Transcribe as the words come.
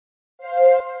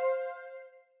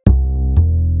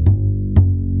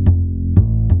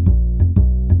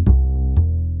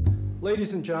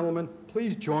Ladies and gentlemen,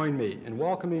 please join me in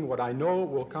welcoming what I know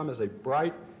will come as a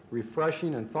bright,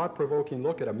 refreshing, and thought-provoking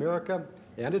look at America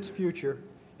and its future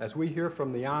as we hear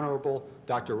from the Honorable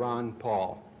Dr. Ron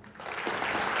Paul.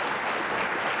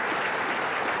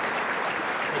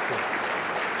 Thank you.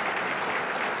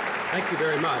 Thank you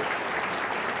very much.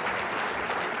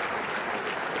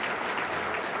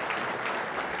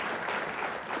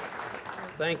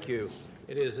 Thank you.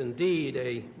 It is indeed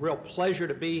a real pleasure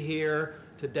to be here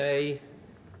today.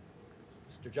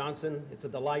 Mr. Johnson, it's a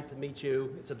delight to meet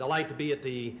you. It's a delight to be at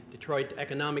the Detroit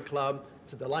Economic Club.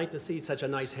 It's a delight to see such a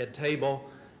nice head table,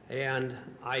 and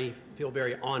I feel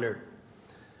very honored.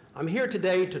 I'm here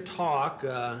today to talk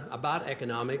about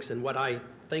economics and what I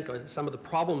think are some of the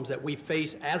problems that we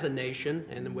face as a nation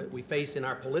and what we face in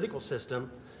our political system.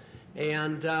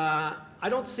 And I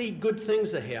don't see good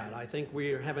things ahead. I think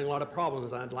we're having a lot of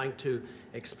problems. I'd like to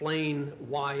explain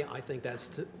why I think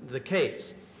that's the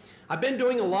case. I've been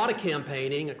doing a lot of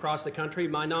campaigning across the country.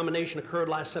 My nomination occurred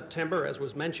last September, as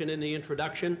was mentioned in the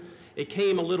introduction. It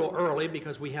came a little early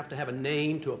because we have to have a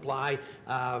name to apply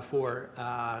for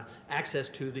access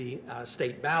to the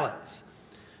state ballots.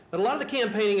 But a lot of the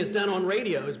campaigning is done on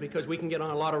radios because we can get on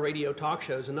a lot of radio talk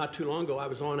shows. And not too long ago, I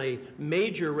was on a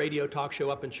major radio talk show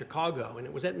up in Chicago. And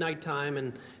it was at nighttime,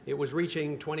 and it was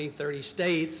reaching 20, 30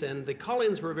 states. And the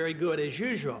call-ins were very good, as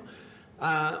usual.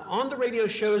 On the radio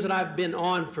shows that I've been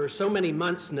on for so many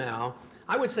months now,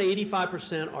 I would say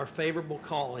 85% are favorable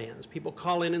call-ins. People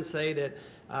call in and say that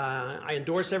I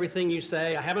endorse everything you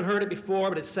say. I haven't heard it before,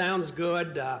 but it sounds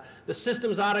good. The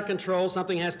system's out of control.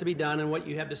 Something has to be done, and what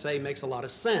you have to say makes a lot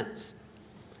of sense.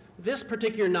 This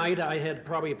particular night, I had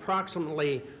probably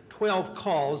approximately 12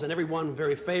 calls, and every one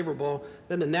very favorable.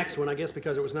 Then the next one, I guess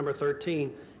because it was number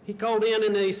 13, he called in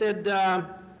and he said,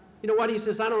 you know what? He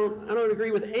says, I don't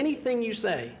agree with anything you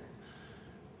say.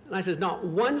 And I says, not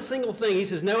one single thing. He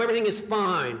says, no, everything is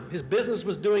fine. His business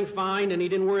was doing fine, and he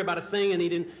didn't worry about a thing, and he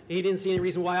didn't see any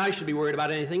reason why I should be worried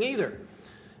about anything either.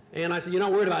 And I said, you're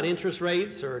not worried about interest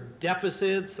rates or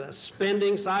deficits,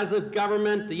 spending, size of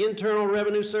government, the Internal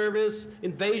Revenue Service,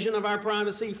 invasion of our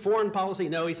privacy, foreign policy?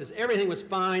 No, he says, everything was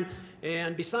fine.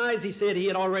 And besides, he said he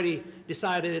had already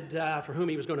decided for whom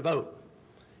he was going to vote.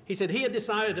 He said he had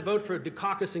decided to vote for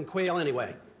Dukakis and Quayle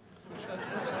anyway.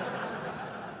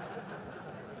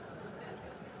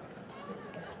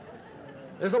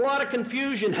 There's a lot of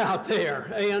confusion out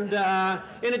there, and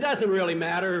it doesn't really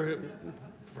matter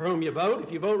for whom you vote.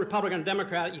 If you vote Republican or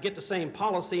Democrat, you get the same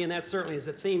policy, and that certainly is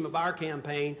the theme of our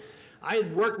campaign. I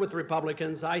had worked with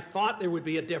Republicans. I thought there would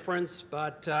be a difference,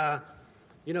 but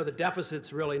you know, the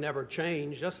deficits really never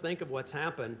change. Just think of what's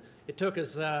happened. It took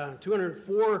us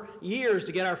 204 years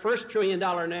to get our first $1 trillion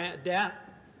debt.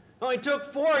 Only took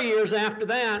 4 years after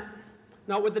that.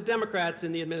 Not with the Democrats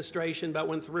in the administration, but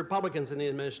with the Republicans in the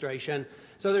administration.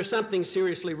 So there's something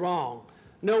seriously wrong.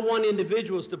 No one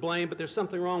individual is to blame, but there's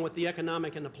something wrong with the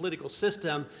economic and the political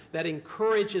system that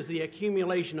encourages the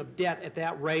accumulation of debt at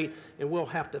that rate, and we'll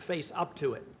have to face up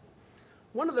to it.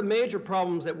 One of the major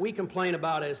problems that we complain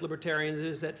about as libertarians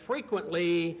is that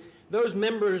frequently those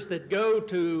members that go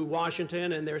to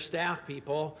Washington and their staff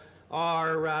people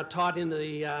are taught in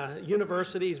the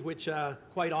universities, which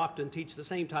quite often teach the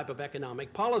same type of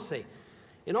economic policy.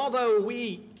 And although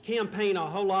we campaign a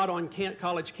whole lot on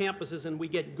college campuses and we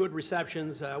get good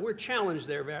receptions, we're challenged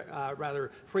there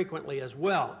rather frequently as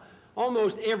well.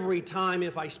 Almost every time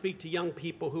if I speak to young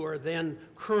people who are then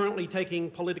currently taking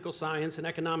political science and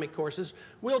economic courses,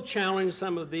 we'll challenge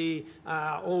some of the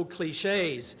old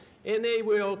cliches. And they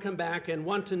will come back and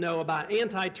want to know about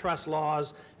antitrust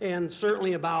laws and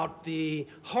certainly about the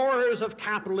horrors of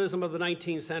capitalism of the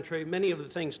 19th century, many of the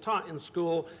things taught in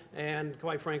school, and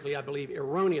quite frankly, I believe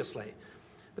erroneously.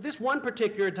 But this one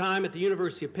particular time at the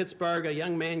University of Pittsburgh, a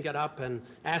young man got up and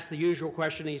asked the usual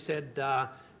question. He said,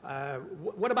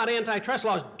 what about antitrust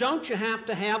laws? Don't you have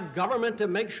to have government to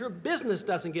make sure business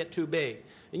doesn't get too big?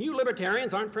 And you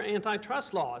libertarians aren't for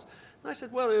antitrust laws. And I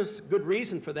said, well, there's good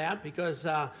reason for that, because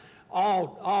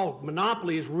all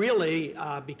monopolies really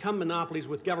become monopolies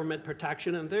with government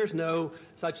protection, and there's no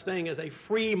such thing as a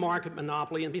free market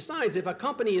monopoly. And besides, if a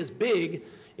company is big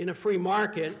in a free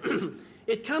market,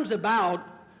 it comes about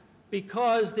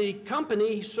because the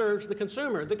company serves the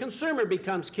consumer. The consumer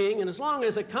becomes king, and as long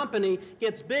as a company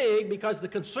gets big because the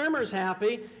consumer's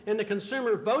happy and the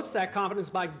consumer votes that confidence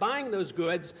by buying those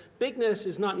goods, bigness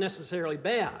is not necessarily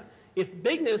bad. If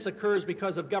bigness occurs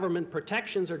because of government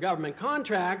protections or government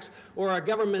contracts or a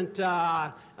government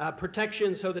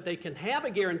protection so that they can have a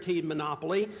guaranteed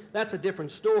monopoly, that's a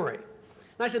different story.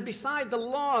 And I said, besides, the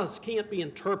laws can't be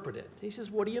interpreted. He says,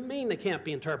 what do you mean they can't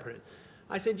be interpreted?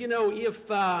 I said, you know, if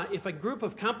a group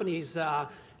of companies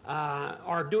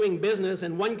are doing business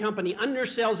and one company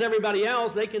undersells everybody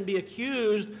else, they can be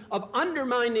accused of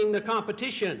undermining the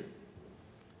competition.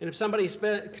 And if somebody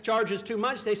charges too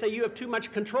much, they say you have too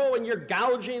much control and you're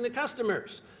gouging the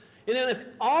customers. And then if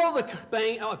all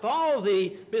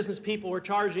the business people are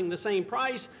charging the same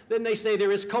price, then they say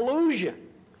there is collusion.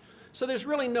 So there's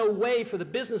really no way for the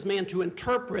businessman to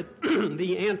interpret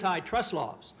the antitrust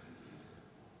laws.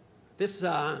 This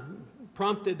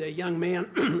prompted a young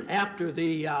man after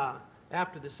the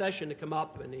session to come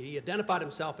up, and he identified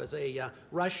himself as a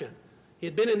Russian. He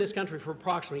had been in this country for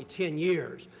approximately 10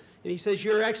 years. And he says,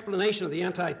 your explanation of the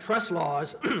antitrust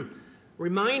laws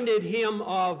reminded him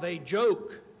of a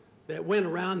joke that went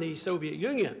around the Soviet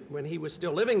Union when he was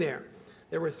still living there.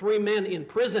 There were 3 men in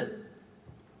prison.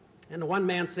 And the one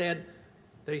man said,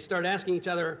 they started asking each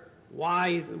other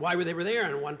why they were there.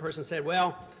 And one person said,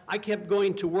 well, I kept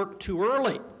going to work too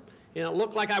early. And it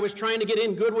looked like I was trying to get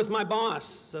in good with my boss.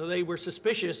 So they were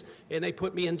suspicious and they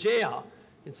put me in jail.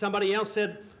 And somebody else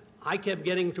said, I kept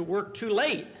getting to work too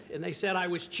late, and they said I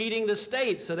was cheating the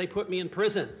state, so they put me in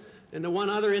prison. And the one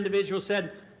other individual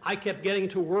said, I kept getting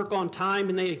to work on time,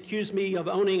 and they accused me of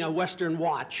owning a Western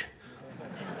watch.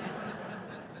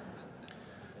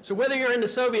 So whether you're in the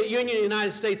Soviet Union or the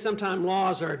United States, sometimes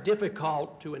laws are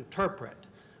difficult to interpret.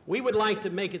 We would like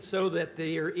to make it so that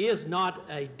there is not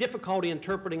a difficulty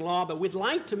interpreting law, but we'd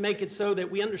like to make it so that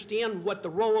we understand what the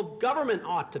role of government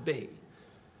ought to be.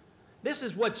 This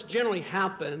is what's generally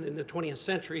happened in the 20th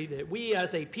century, that we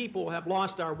as a people have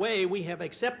lost our way. We have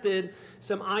accepted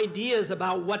some ideas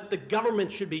about what the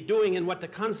government should be doing and what the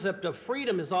concept of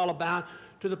freedom is all about,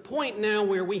 to the point now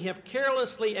where we have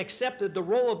carelessly accepted the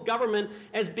role of government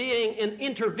as being an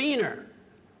intervener,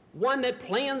 one that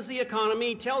plans the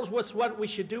economy, tells us what we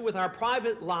should do with our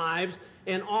private lives,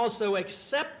 and also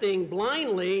accepting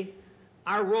blindly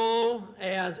our role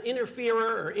as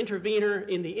interferer or intervener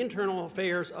in the internal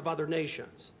affairs of other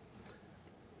nations.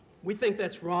 We think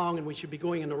that's wrong, and we should be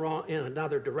going in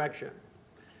another direction.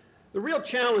 The real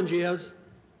challenge is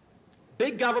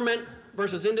big government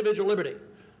versus individual liberty.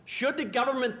 Should the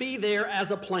government be there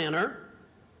as a planner,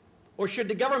 or should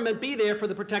the government be there for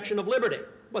the protection of liberty?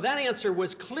 Well, that answer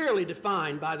was clearly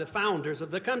defined by the founders of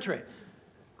the country.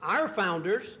 Our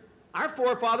founders, our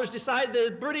forefathers, decided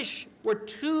the British were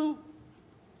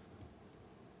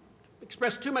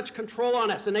expressed too much control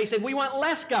on us, and they said, we want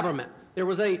less government. There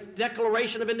was a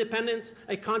Declaration of Independence,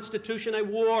 a Constitution, a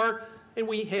war, and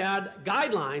we had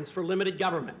guidelines for limited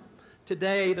government.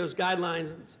 Today, those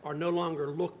guidelines are no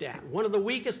longer looked at. One of the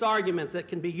weakest arguments that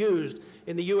can be used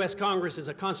in the U.S. Congress is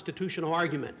a constitutional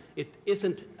argument. It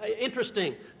isn't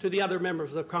interesting to the other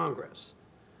members of Congress.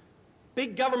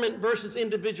 Big government versus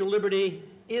individual liberty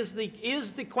is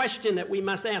the question that we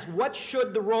must ask. What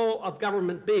should the role of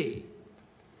government be?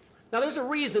 Now, there's a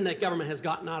reason that government has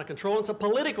gotten out of control. It's a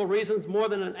political reason. It's more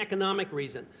than an economic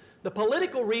reason. The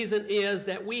political reason is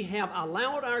that we have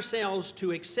allowed ourselves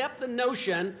to accept the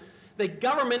notion that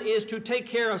government is to take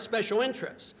care of special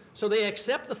interests. So they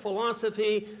accept the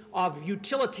philosophy of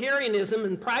utilitarianism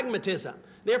and pragmatism.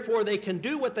 Therefore, they can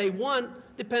do what they want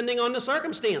depending on the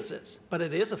circumstances. But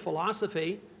it is a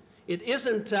philosophy. It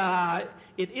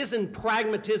isn't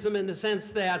pragmatism in the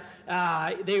sense that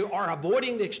they are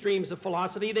avoiding the extremes of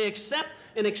philosophy. They accept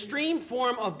an extreme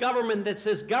form of government that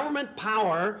says government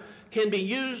power can be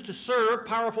used to serve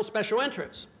powerful special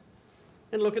interests.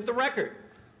 And look at the record.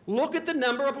 Look at the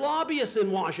number of lobbyists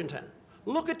in Washington.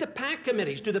 Look at the PAC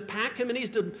committees. Do the PAC committees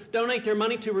donate their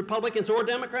money to Republicans or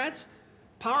Democrats?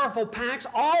 Powerful PACs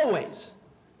always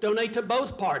donate to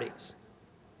both parties,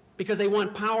 because they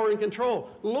want power and control.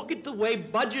 Look at the way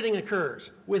budgeting occurs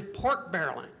with pork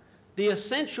barreling, the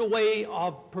essential way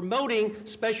of promoting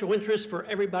special interests for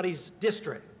everybody's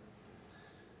district.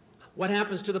 What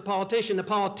happens to the politician? The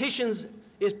politician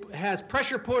has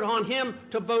pressure put on him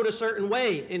to vote a certain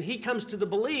way, and he comes to the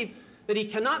belief that he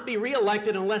cannot be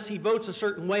reelected unless he votes a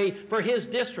certain way for his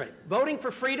district. Voting for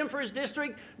freedom for his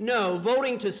district? No,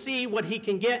 voting to see what he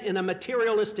can get in a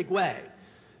materialistic way.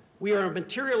 We are a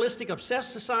materialistic,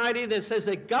 obsessed society that says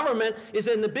that government is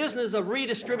in the business of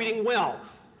redistributing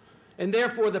wealth. And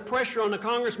therefore, the pressure on the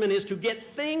congressman is to get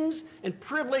things and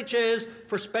privileges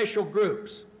for special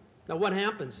groups. Now, what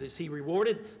happens? Is he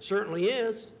rewarded? Certainly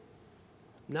is.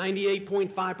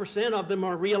 98.5% of them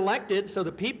are reelected, so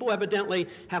the people evidently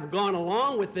have gone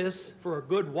along with this for a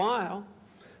good while.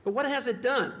 But what has it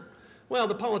done? Well,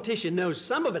 the politician knows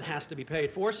some of it has to be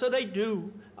paid for, so they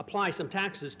do apply some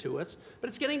taxes to us, but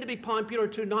it's getting to be popular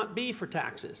to not be for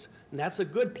taxes, and that's a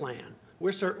good plan.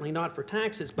 We're certainly not for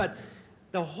taxes, but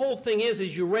The whole thing is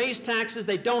you raise taxes,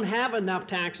 they don't have enough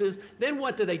taxes, then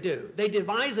what do? They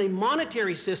devise a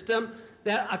monetary system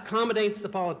that accommodates the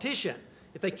politician.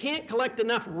 If they can't collect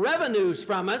enough revenues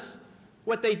from us,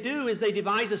 what they do is they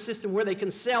devise a system where they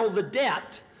can sell the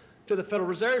debt to the Federal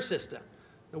Reserve System.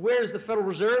 Now, where does the Federal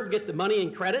Reserve get the money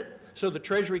and credit so the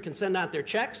Treasury can send out their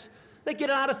checks? They get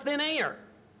it out of thin air.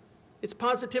 It's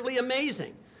positively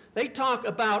amazing. They talk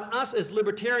about us as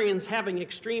libertarians having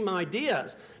extreme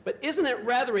ideas, but isn't it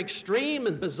rather extreme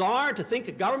and bizarre to think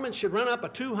a government should run up a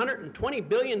 $220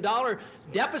 billion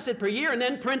deficit per year and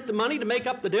then print the money to make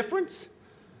up the difference?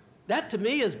 That to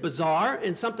me is bizarre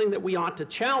and something that we ought to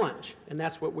challenge, and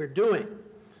that's what we're doing.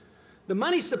 The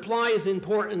money supply is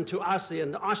important to us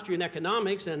in Austrian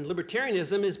economics and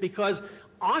libertarianism is because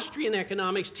Austrian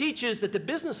economics teaches that the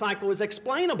business cycle is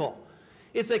explainable.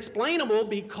 It's explainable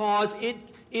because it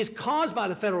is caused by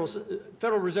the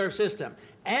Federal Reserve System.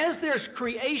 As there's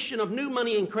creation of new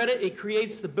money and credit, it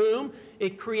creates the boom,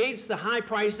 it creates the high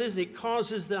prices, it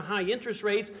causes the high interest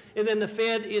rates, and then the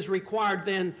Fed is required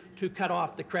then to cut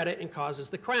off the credit and causes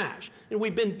the crash. And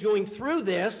we've been going through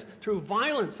this, through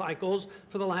violent cycles,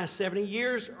 for the last 70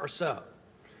 years or so.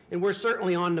 And we're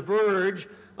certainly on the verge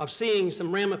of seeing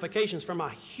some ramifications from a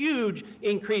huge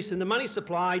increase in the money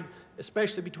supply,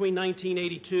 especially between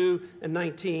 1982 and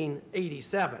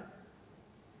 1987.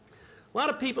 A lot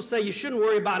of people say you shouldn't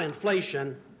worry about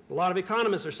inflation. A lot of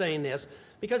economists are saying this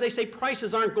because they say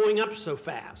prices aren't going up so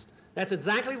fast. That's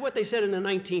exactly what they said in the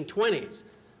 1920s.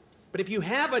 But if you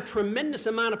have a tremendous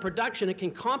amount of production, it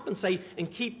can compensate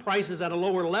and keep prices at a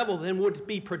lower level than would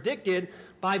be predicted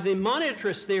by the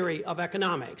monetarist theory of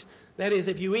economics. That is,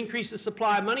 if you increase the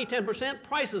supply of money 10%,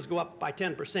 prices go up by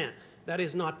 10%. That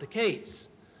is not the case.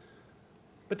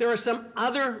 But there are some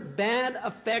other bad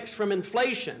effects from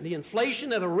inflation. The inflation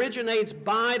that originates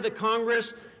by the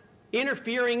Congress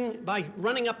interfering by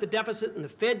running up the deficit and the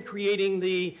Fed creating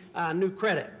the new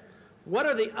credit. What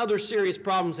are the other serious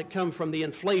problems that come from the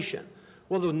inflation?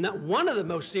 Well, one of the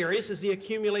most serious is the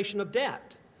accumulation of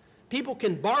debt. People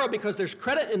can borrow because there's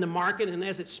credit in the market, and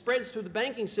as it spreads through the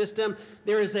banking system,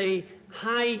 there is a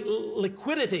high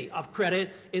liquidity of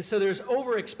credit, and so there's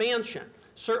overexpansion.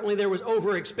 Certainly there was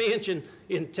overexpansion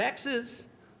in Texas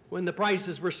when the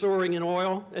prices were soaring in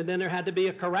oil, and then there had to be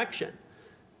a correction.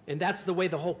 And that's the way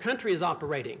the whole country is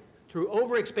operating, through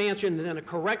overexpansion and then a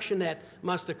correction that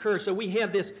must occur. So we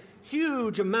have this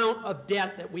huge amount of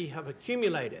debt that we have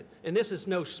accumulated, and this is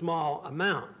no small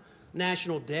amount.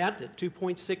 National debt at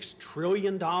 $2.6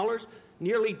 trillion,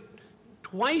 nearly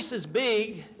twice as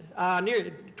big,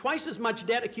 twice as much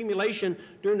debt accumulation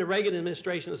during the Reagan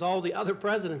administration as all the other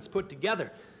presidents put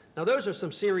together. Now, those are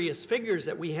some serious figures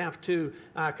that we have to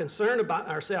concern about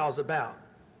ourselves about.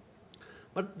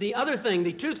 But the other thing,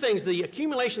 the two things, the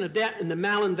accumulation of debt and the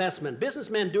malinvestment,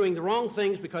 businessmen doing the wrong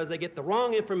things because they get the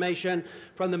wrong information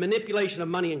from the manipulation of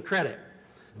money and credit.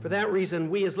 For that reason,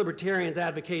 we as libertarians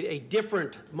advocate a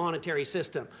different monetary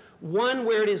system, one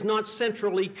where it is not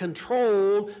centrally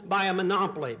controlled by a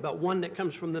monopoly, but one that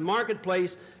comes from the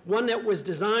marketplace, one that was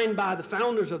designed by the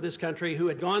founders of this country who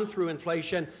had gone through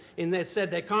inflation, and that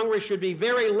said that Congress should be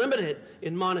very limited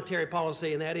in monetary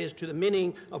policy, and that is to the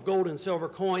minting of gold and silver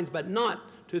coins, but not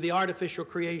to the artificial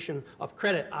creation of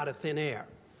credit out of thin air.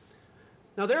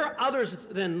 Now, there are others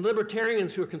than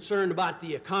libertarians who are concerned about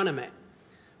the economy.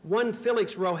 One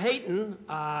Felix Rohatyn,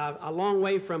 a long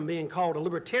way from being called a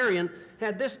libertarian,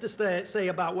 had this to say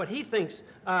about what he thinks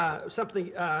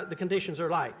the conditions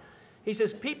are like. He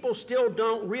says, people still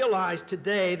don't realize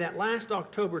today that last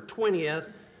October 20th,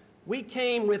 we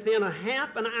came within a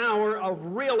half an hour of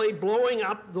really blowing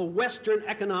up the Western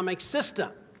economic system.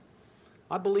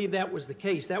 I believe that was the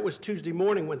case. That was Tuesday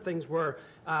morning when things were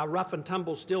rough and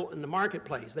tumble still in the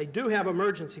marketplace. They do have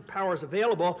emergency powers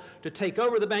available to take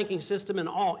over the banking system in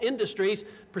all industries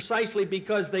precisely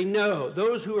because they know,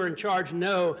 those who are in charge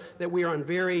know that we are on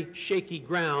very shaky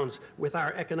grounds with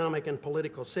our economic and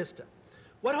political system.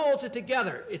 What holds it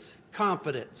together? It's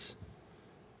confidence.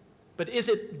 But is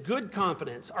it good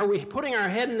confidence? Are we putting our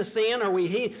head in the sand? Are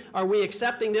we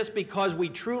accepting this because we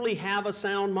truly have a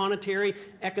sound monetary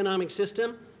economic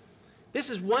system? This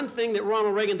is one thing that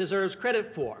Ronald Reagan deserves credit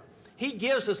for. He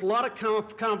gives us a lot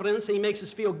of confidence, and he makes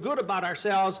us feel good about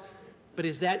ourselves, but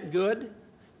is that good?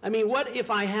 I mean, what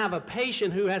if I have a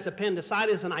patient who has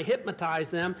appendicitis and I hypnotize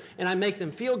them and I make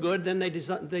them feel good, then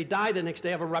they die the next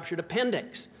day of a ruptured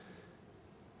appendix?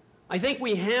 I think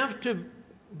we have to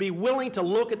be willing to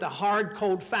look at the hard,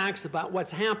 cold facts about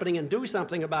what's happening and do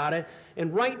something about it,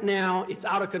 and right now it's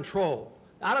out of control.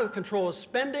 Out of control is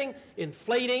spending,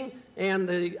 inflating, and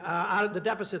the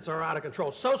deficits are out of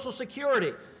control. Social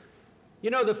Security. You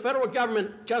know, the federal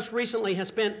government just recently has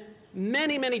spent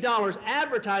many, many dollars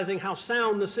advertising how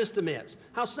sound the system is.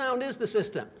 How sound is the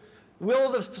system?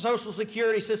 Will the Social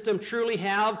Security system truly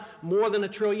have more than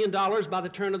 $1 trillion by the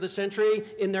turn of the century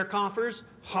in their coffers?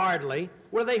 Hardly.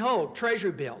 What do they hold?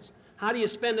 Treasury bills. How do you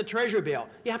spend a treasury bill?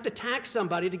 You have to tax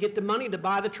somebody to get the money to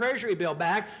buy the treasury bill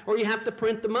back, or you have to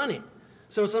print the money.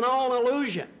 So it's all an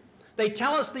illusion. They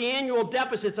tell us the annual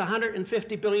deficit's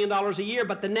 $150 billion a year,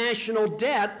 but the national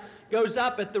debt goes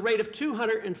up at the rate of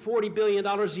 $240 billion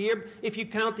a year if you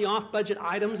count the off-budget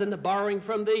items and the borrowing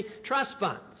from the trust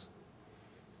funds.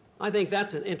 I think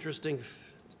that's an interesting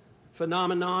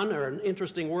phenomenon, or an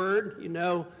interesting word. You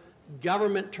know,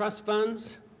 government trust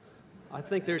funds. I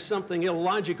think there's something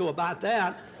illogical about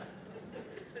that.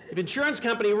 If insurance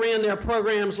company ran their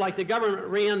programs like the government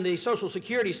ran the Social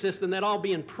Security system, they'd all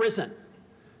be in prison.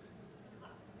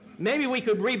 Maybe we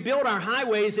could rebuild our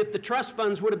highways if the trust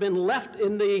funds would have been left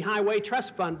in the highway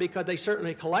trust fund, because they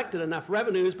certainly collected enough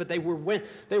revenues, but they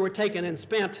were taken and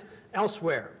spent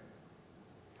elsewhere.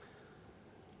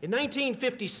 In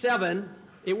 1957,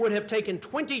 it would have taken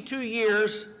 22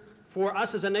 years for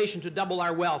us as a nation to double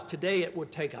our wealth. Today, it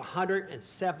would take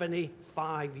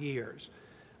 175 years.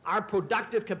 Our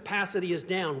productive capacity is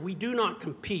down. We do not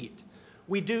compete.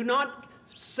 We do not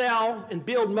sell and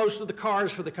build most of the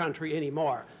cars for the country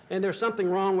anymore. And there's something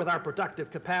wrong with our productive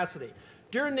capacity.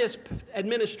 During this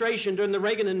administration, during the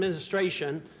Reagan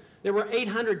administration, there were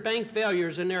 800 bank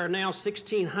failures, and there are now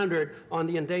 1,600 on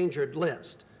the endangered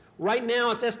list. Right now,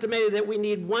 it's estimated that we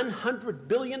need $100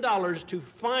 billion to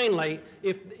finally,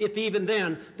 if even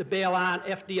then, to bail out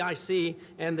FDIC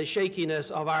and the shakiness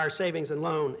of our savings and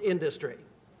loan industry.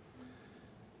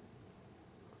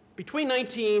 Between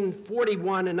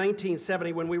 1941 and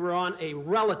 1970, when we were on a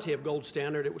relative gold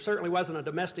standard, it certainly wasn't a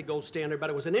domestic gold standard,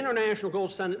 but it was an international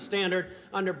gold standard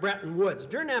under Bretton Woods.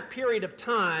 During that period of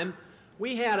time,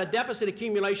 we had a deficit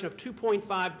accumulation of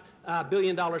 $2.5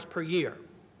 billion per year.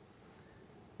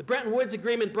 The Bretton Woods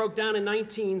Agreement broke down in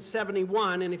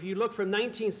 1971, and if you look from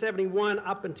 1971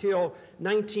 up until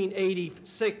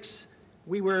 1986,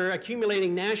 we were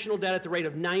accumulating national debt at the rate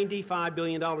of $95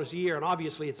 billion a year, and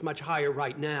obviously it's much higher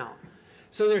right now.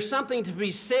 So there's something to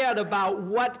be said about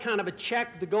what kind of a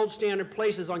check the gold standard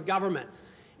places on government.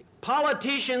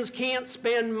 Politicians can't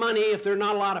spend money if they're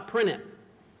not allowed to print it.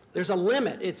 There's a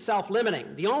limit. It's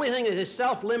self-limiting. The only thing that is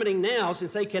self-limiting now,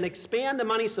 since they can expand the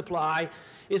money supply,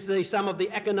 is some of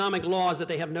the economic laws that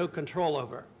they have no control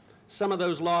over. Some of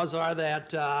those laws are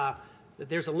that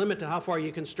there's a limit to how far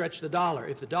you can stretch the dollar.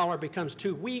 If the dollar becomes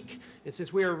too weak, and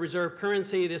since we are a reserve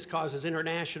currency, this causes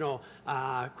international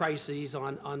crises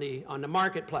on the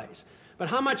marketplace. But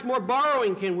how much more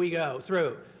borrowing can we go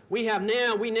through? We now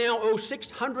owe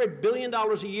 $600 billion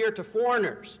a year to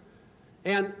foreigners.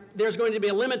 And there's going to be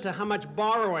a limit to how much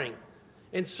borrowing.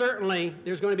 And certainly,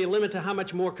 there's going to be a limit to how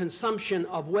much more consumption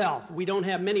of wealth. We don't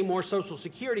have many more Social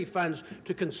Security funds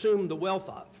to consume the wealth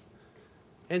of.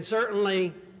 And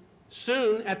certainly,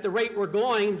 soon, at the rate we're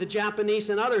going, the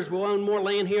Japanese and others will own more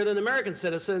land here than American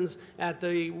citizens at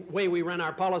the way we run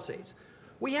our policies.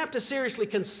 We have to seriously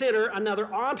consider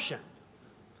another option.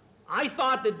 I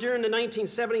thought that during the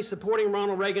 1970s, supporting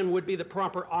Ronald Reagan would be the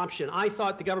proper option. I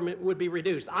thought the government would be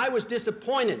reduced. I was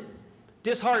disappointed,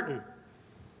 disheartened.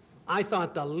 I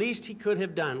thought the least he could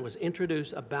have done was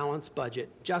introduce a balanced budget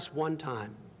just one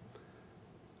time.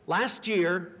 Last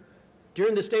year,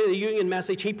 during the State of the Union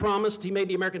message, he made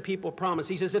the American people promise.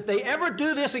 He says, if they ever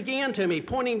do this again to me,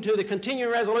 pointing to the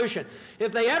continuing resolution,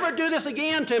 if they ever do this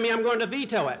again to me, I'm going to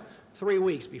veto it. 3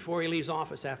 weeks before he leaves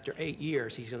office after 8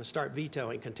 years, he's going to start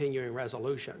vetoing continuing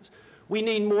resolutions. We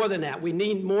need more than that. We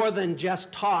need more than just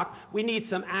talk. We need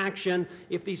some action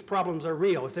if these problems are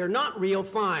real. If they're not real,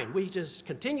 fine. We just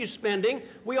continue spending.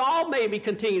 We all maybe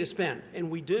continue to spend, and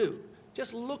we do.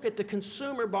 Just look at the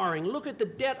consumer borrowing. Look at the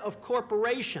debt of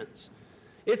corporations.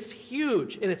 It's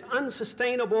huge, and it's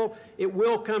unsustainable. It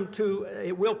will come to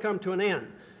an end.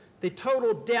 The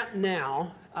total debt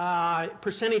now,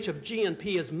 percentage of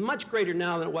GNP, is much greater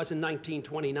now than it was in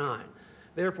 1929.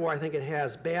 Therefore, I think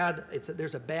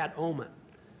there's a bad omen.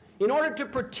 In order to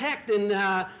protect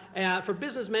for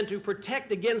businessmen to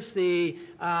protect against the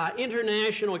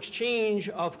international exchange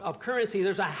of currency,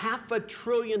 there's $500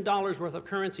 billion worth of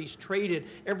currencies traded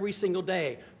every single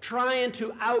day, trying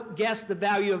to outguess the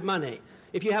value of money.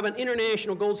 If you have an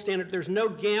international gold standard, there's no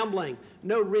gambling,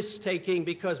 no risk-taking,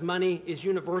 because money is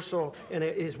universal and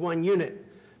it is one unit.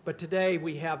 But today,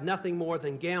 we have nothing more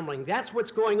than gambling. That's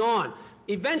what's going on.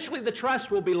 Eventually, the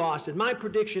trust will be lost, and my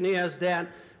prediction is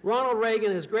that Ronald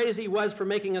Reagan, as great as he was for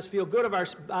making us feel good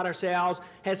about ourselves,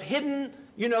 has hidden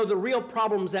you know, the real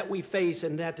problems that we face,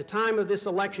 and at the time of this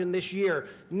election this year,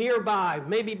 nearby,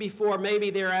 maybe before,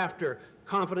 maybe thereafter,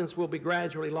 confidence will be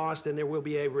gradually lost and there will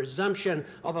be a resumption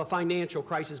of a financial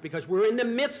crisis because we're in the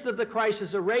midst of the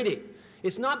crisis already.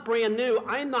 It's not brand new.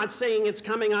 I'm not saying it's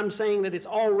coming. I'm saying that it's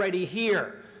already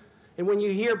here. And when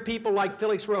you hear people like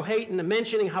Felix Rohatyn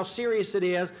mentioning how serious it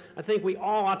is, I think we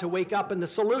all ought to wake up, and the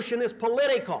solution is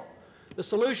political. The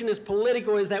solution is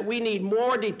political, is that we need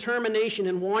more determination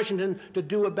in Washington to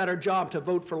do a better job, to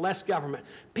vote for less government.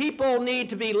 People need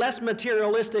to be less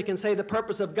materialistic and say the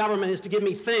purpose of government is to give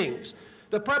me things.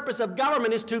 The purpose of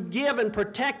government is to give and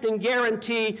protect and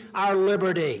guarantee our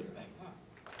liberty.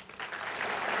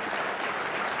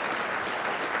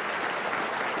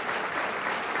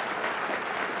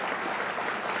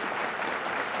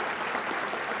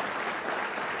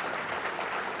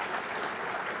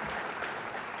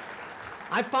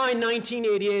 I find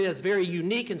 1988 as a very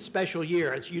unique and special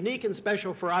year. It's unique and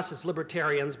special for us as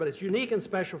libertarians, but it's unique and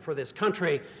special for this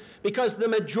country because the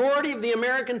majority of the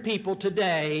American people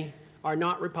today are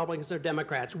not Republicans or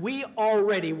Democrats. We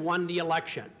already won the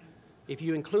election. If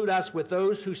you include us with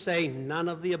those who say none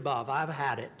of the above, I've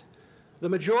had it. The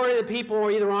majority of the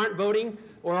people either aren't voting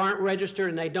or aren't registered,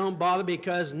 and they don't bother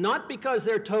because, not because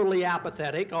they're totally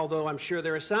apathetic, although I'm sure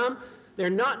there are some. They're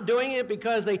not doing it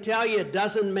because they tell you it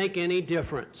doesn't make any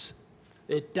difference.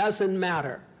 It doesn't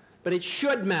matter. But it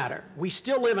should matter. We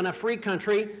still live in a free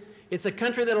country. It's a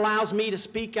country that allows me to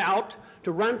speak out,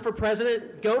 to run for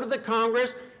president, go to the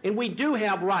Congress, and we do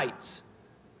have rights.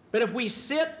 But if we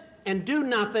sit and do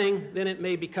nothing, then it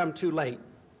may become too late.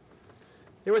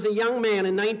 There was a young man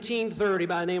in 1930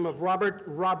 by the name of Robert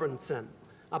Robinson,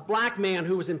 a black man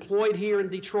who was employed here in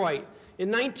Detroit. In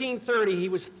 1930,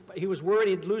 he was worried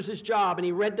he'd lose his job, and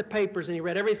he read the papers, and he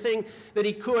read everything that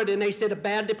he could, and they said a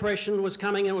bad depression was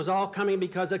coming, and it was all coming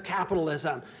because of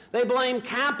capitalism. They blamed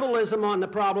capitalism on the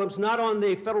problems, not on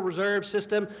the Federal Reserve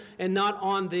System, and not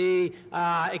on the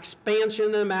expansion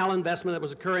and the malinvestment that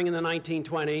was occurring in the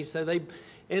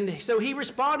 1920s. So he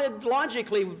responded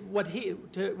logically, what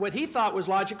he thought was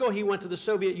logical. He went to the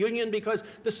Soviet Union because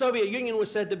the Soviet Union was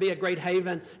said to be a great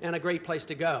haven and a great place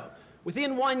to go.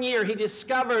 Within 1 year, he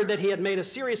discovered that he had made a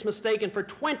serious mistake, and for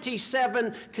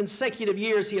 27 consecutive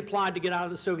years, he applied to get out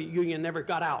of the Soviet Union, never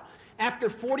got out. After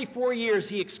 44 years,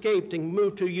 he escaped and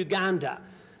moved to Uganda.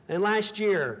 And last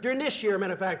year, during this year,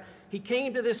 matter of fact, he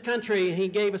came to this country and he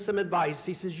gave us some advice.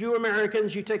 He says, you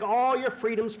Americans, you take all your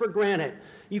freedoms for granted.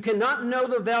 You cannot know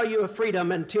the value of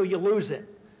freedom until you lose it.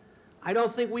 I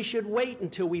don't think we should wait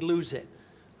until we lose it.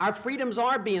 Our freedoms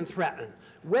are being threatened.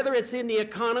 Whether it's in the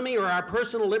economy or our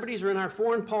personal liberties or in our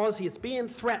foreign policy, it's being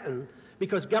threatened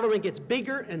because government gets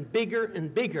bigger and bigger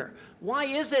and bigger. Why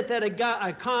is it that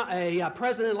a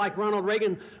president like Ronald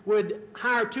Reagan would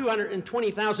hire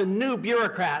 220,000 new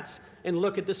bureaucrats and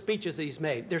look at the speeches he's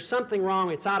made? There's something wrong.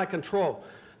 It's out of control.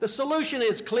 The solution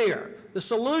is clear. The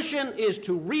solution is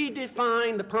to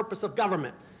redefine the purpose of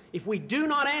government. If we do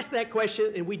not ask that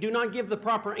question and we do not give the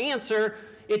proper answer,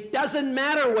 it doesn't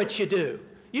matter what you do.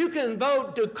 You can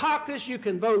vote Dukakis, you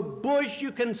can vote Bush,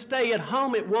 you can stay at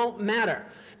home, it won't matter.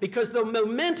 Because the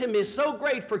momentum is so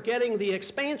great for getting the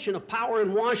expansion of power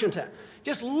in Washington.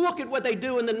 Just look at what they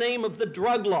do in the name of the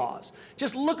drug laws.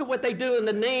 Just look at what they do in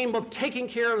the name of taking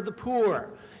care of the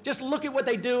poor. Just look at what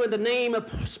they do in the name of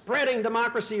spreading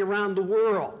democracy around the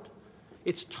world.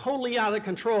 It's totally out of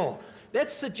control.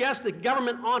 That suggests that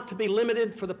government ought to be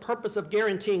limited for the purpose of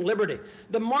guaranteeing liberty.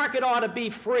 The market ought to be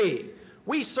free.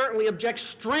 We certainly object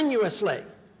strenuously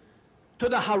to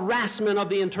the harassment of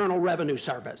the Internal Revenue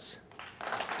Service.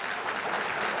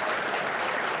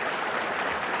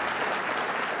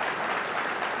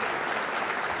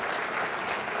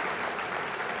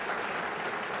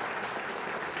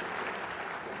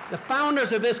 The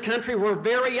founders of this country were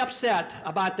very upset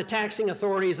about the taxing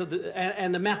authorities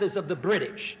and the methods of the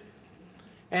British.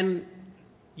 And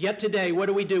yet today, what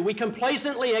do? We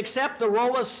complacently accept the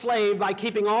role of slave by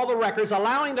keeping all the records,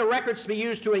 allowing the records to be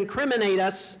used to incriminate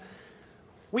us.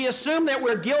 We assume that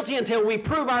we're guilty until we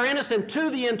prove our innocence to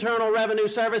the Internal Revenue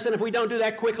Service, and if we don't do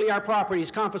that quickly, our property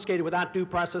is confiscated without due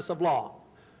process of law.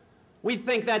 We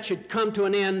think that should come to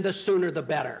an end, the sooner the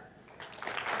better.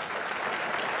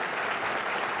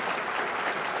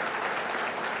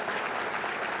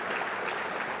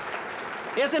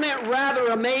 Isn't it rather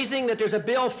amazing that there's a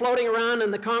bill floating around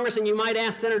in the Congress, and you might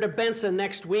ask Senator Benson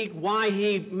next week why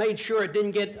he made sure it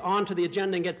didn't get onto the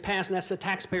agenda and get passed, and that's the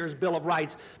Taxpayers' Bill of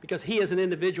Rights, because he as an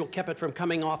individual kept it from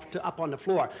coming up on the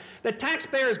floor. The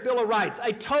Taxpayers' Bill of Rights,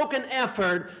 a token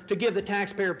effort to give the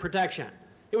taxpayer protection.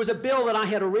 It was a bill that I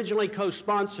had originally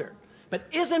co-sponsored. But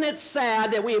isn't it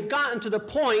sad that we have gotten to the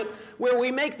point where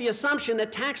we make the assumption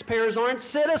that taxpayers aren't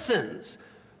citizens?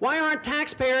 Why aren't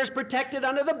taxpayers protected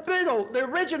under the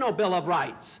original Bill of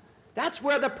Rights? That's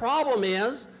where the problem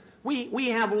is. We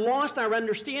have lost our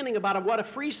understanding about what a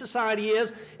free society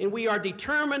is, and we are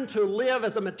determined to live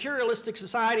as a materialistic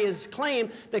society and claim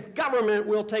that government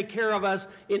will take care of us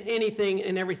in anything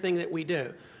and everything that we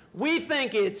do. We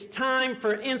think it's time,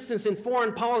 for instance, in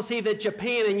foreign policy, that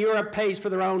Japan and Europe pays for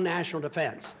their own national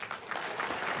defense.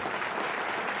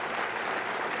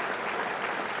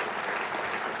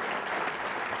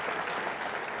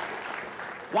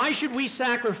 Why should we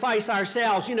sacrifice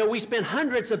ourselves? You know, we spent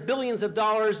hundreds of billions of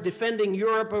dollars defending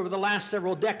Europe over the last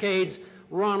several decades.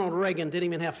 Ronald Reagan didn't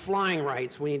even have flying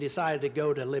rights when he decided to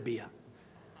go to Libya.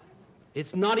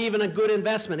 It's not even a good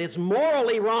investment. It's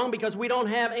morally wrong because we don't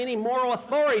have any moral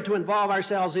authority to involve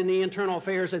ourselves in the internal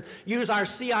affairs and use our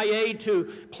CIA to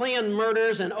plan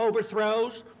murders and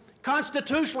overthrows.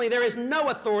 Constitutionally, there is no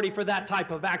authority for that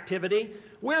type of activity.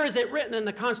 Where is it written in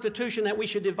the Constitution that we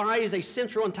should devise a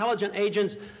central intelligence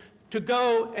agent to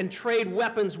go and trade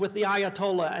weapons with the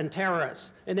Ayatollah and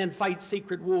terrorists and then fight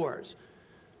secret wars?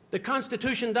 The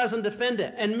Constitution doesn't defend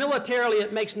it, and militarily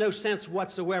it makes no sense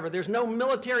whatsoever. There's no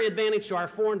military advantage to our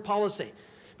foreign policy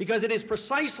because it is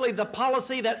precisely the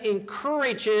policy that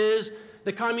encourages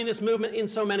the communist movement in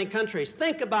so many countries.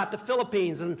 Think about the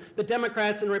Philippines and the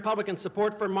Democrats and Republican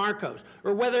support for Marcos,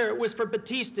 or whether it was for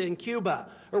Batista in Cuba,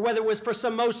 or whether it was for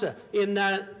Somoza in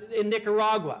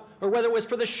Nicaragua, or whether it was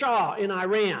for the Shah in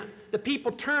Iran. The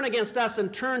people turn against us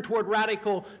and turn toward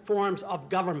radical forms of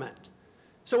government.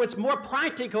 So it's more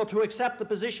practical to accept the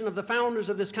position of the founders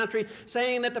of this country,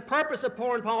 saying that the purpose of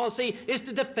foreign policy is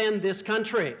to defend this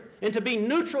country and to be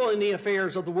neutral in the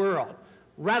affairs of the world,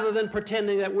 rather than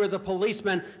pretending that we're the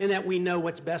policemen and that we know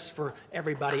what's best for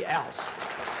everybody else.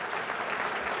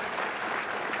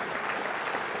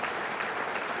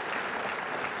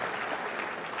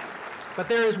 But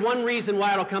there is one reason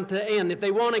why it'll come to the end. If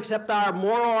they won't accept our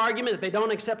moral argument, if they don't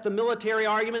accept the military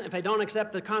argument, if they don't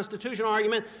accept the constitutional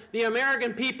argument, the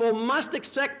American people must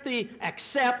accept the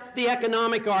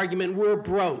economic argument. We're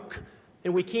broke,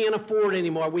 and we can't afford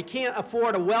anymore. We can't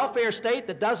afford a welfare state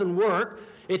that doesn't work.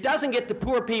 It doesn't get the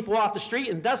poor people off the street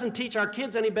and doesn't teach our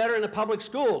kids any better in a public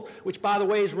school, which, by the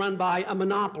way, is run by a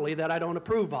monopoly that I don't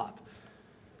approve of.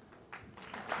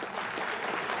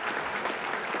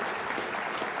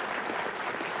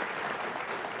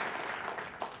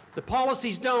 The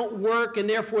policies don't work, and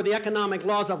therefore the economic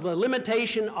laws of the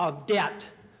limitation of debt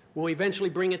will eventually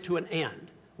bring it to an end.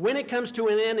 When it comes to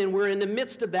an end, and we're in the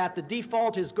midst of that, the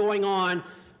default is going on,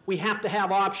 we have to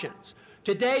have options.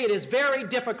 Today, it is very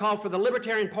difficult for the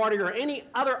Libertarian Party or any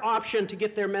other option to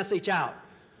get their message out.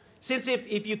 Since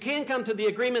if you can come to the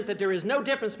agreement that there is no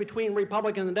difference between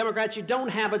Republicans and Democrats, you don't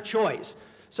have a choice.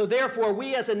 So therefore,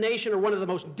 we as a nation are one of the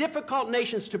most difficult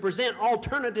nations to present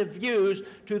alternative views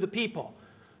to the people.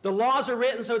 The laws are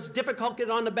written so it's difficult to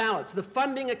get on the ballots. The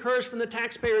funding occurs from the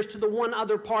taxpayers to the one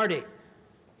other party.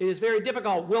 It is very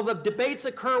difficult. Will the debates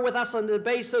occur with us on the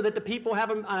debate so that the people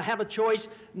have a choice?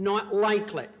 Not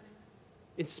likely.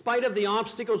 In spite of the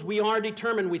obstacles, we are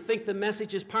determined. We think the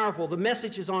message is powerful. The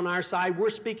message is on our side. We're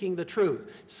speaking the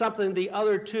truth, something the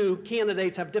other two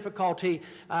candidates have difficulty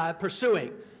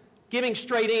pursuing. Giving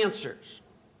straight answers.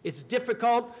 It's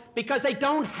difficult because they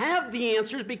don't have the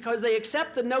answers, because they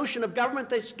accept the notion of government.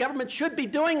 This government should be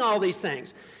doing all these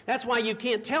things. That's why you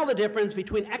can't tell the difference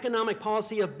between economic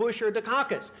policy of Bush or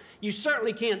Dukakis. You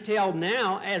certainly can't tell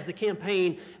now, as the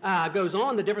campaign goes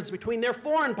on, the difference between their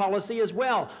foreign policy as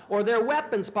well, or their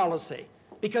weapons policy,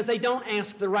 because they don't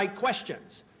ask the right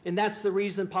questions. And that's the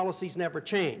reason policies never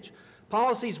change.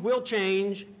 Policies will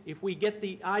change if we get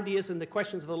the ideas and the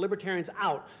questions of the libertarians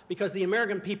out, because the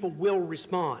American people will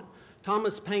respond.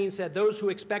 Thomas Paine said, "Those who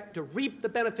expect to reap the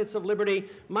benefits of liberty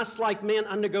must, like men,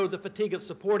 undergo the fatigue of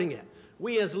supporting it."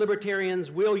 We as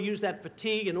libertarians will use that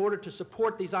fatigue in order to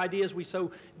support these ideas we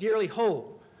so dearly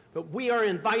hold. But we are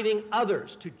inviting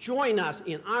others to join us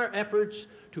in our efforts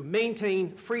to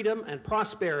maintain freedom and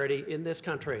prosperity in this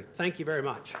country. Thank you very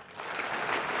much.